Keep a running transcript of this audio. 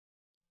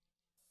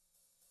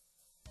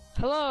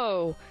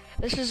Hello,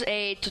 this is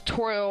a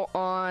tutorial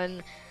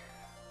on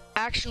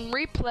action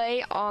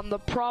replay on the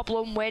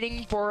problem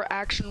waiting for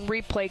action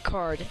replay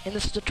card. In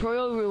this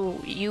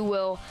tutorial you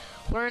will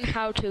learn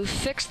how to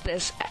fix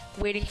this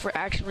waiting for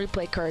action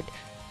replay card.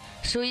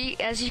 So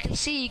as you can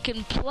see, you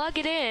can plug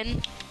it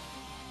in,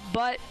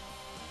 but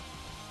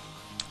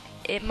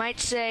it might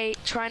say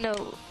trying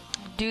to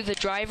do the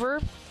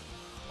driver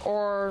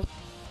or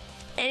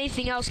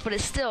anything else, but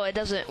it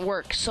doesn't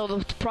work. So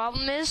the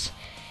problem is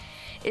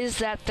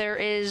that there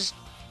is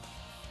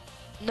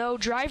no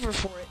driver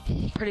for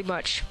it, pretty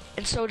much.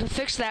 And so to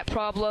fix that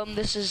problem,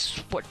 this is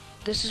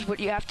what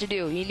you have to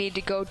do. You need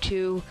to go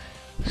to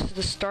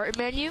the start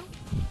menu,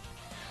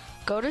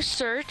 go to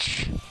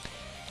search,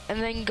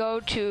 and then go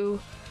to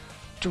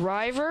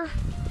driver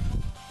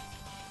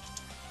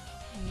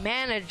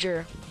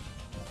manager.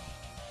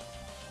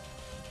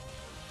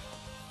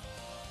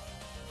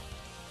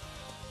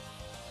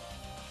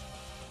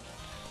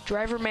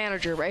 Driver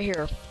manager right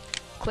here.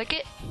 Click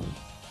it.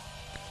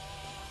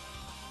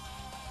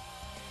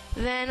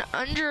 Then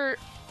under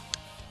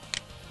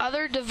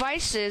other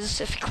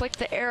devices, if you click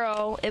the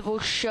arrow, it will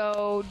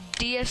show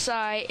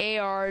DSi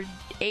AR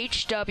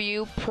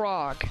HW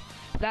prog.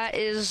 That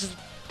is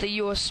the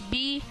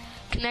USB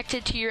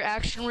connected to your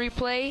action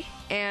replay,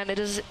 and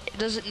it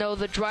doesn't know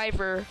the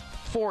driver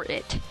for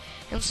it.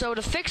 And so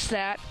to fix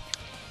that,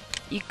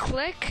 you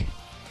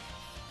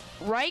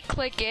right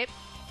click it,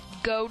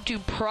 go to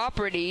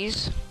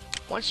properties.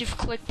 Once you've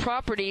clicked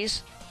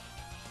properties,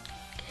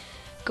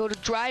 go to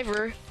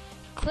driver,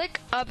 click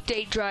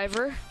update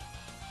driver,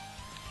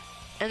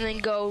 and then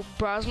go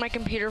browse my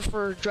computer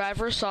for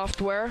driver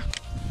software.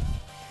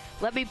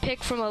 Let me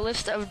pick from a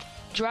list of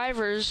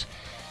drivers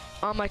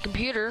on my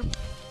computer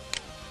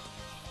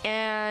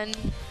and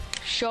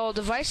show all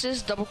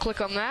devices. Double click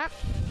on that,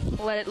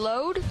 let it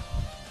load,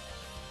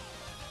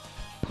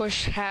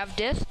 push have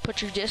disk,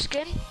 put your disk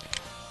in,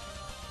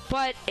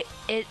 but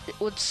it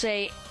would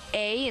say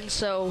A, and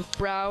so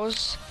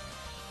browse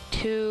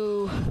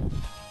to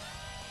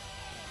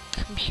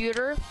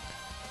computer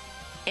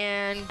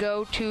and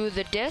go to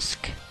the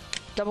disk,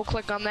 double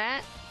click on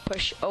that,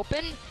 push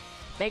open,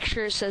 make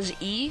sure it says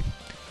E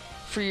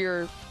for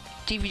your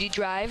DVD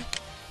drive,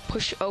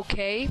 push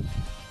OK,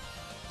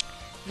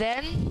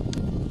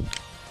 then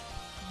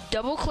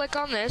double click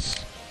on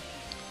this,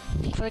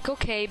 click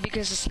OK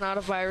because it's not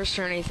a virus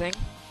or anything,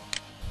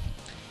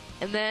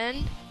 and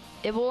then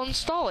it will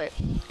install it.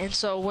 And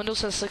so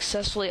Windows has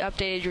successfully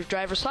updated your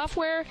driver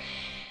software,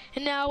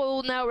 and now it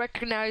will now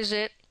recognize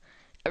it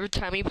every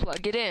time you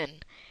plug it in.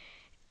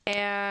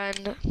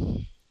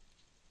 And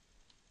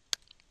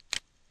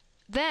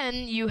then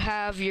you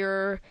have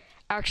your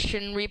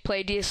Action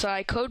Replay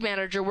DSi Code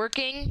Manager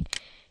working.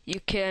 You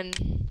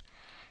can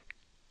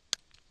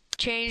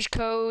change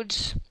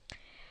codes,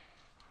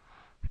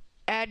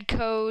 add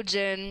codes,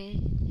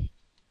 and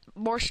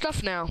more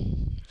stuff now.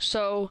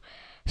 So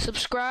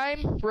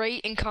subscribe,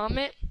 rate, and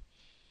comment,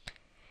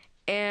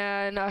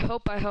 and I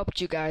hope I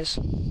helped you guys.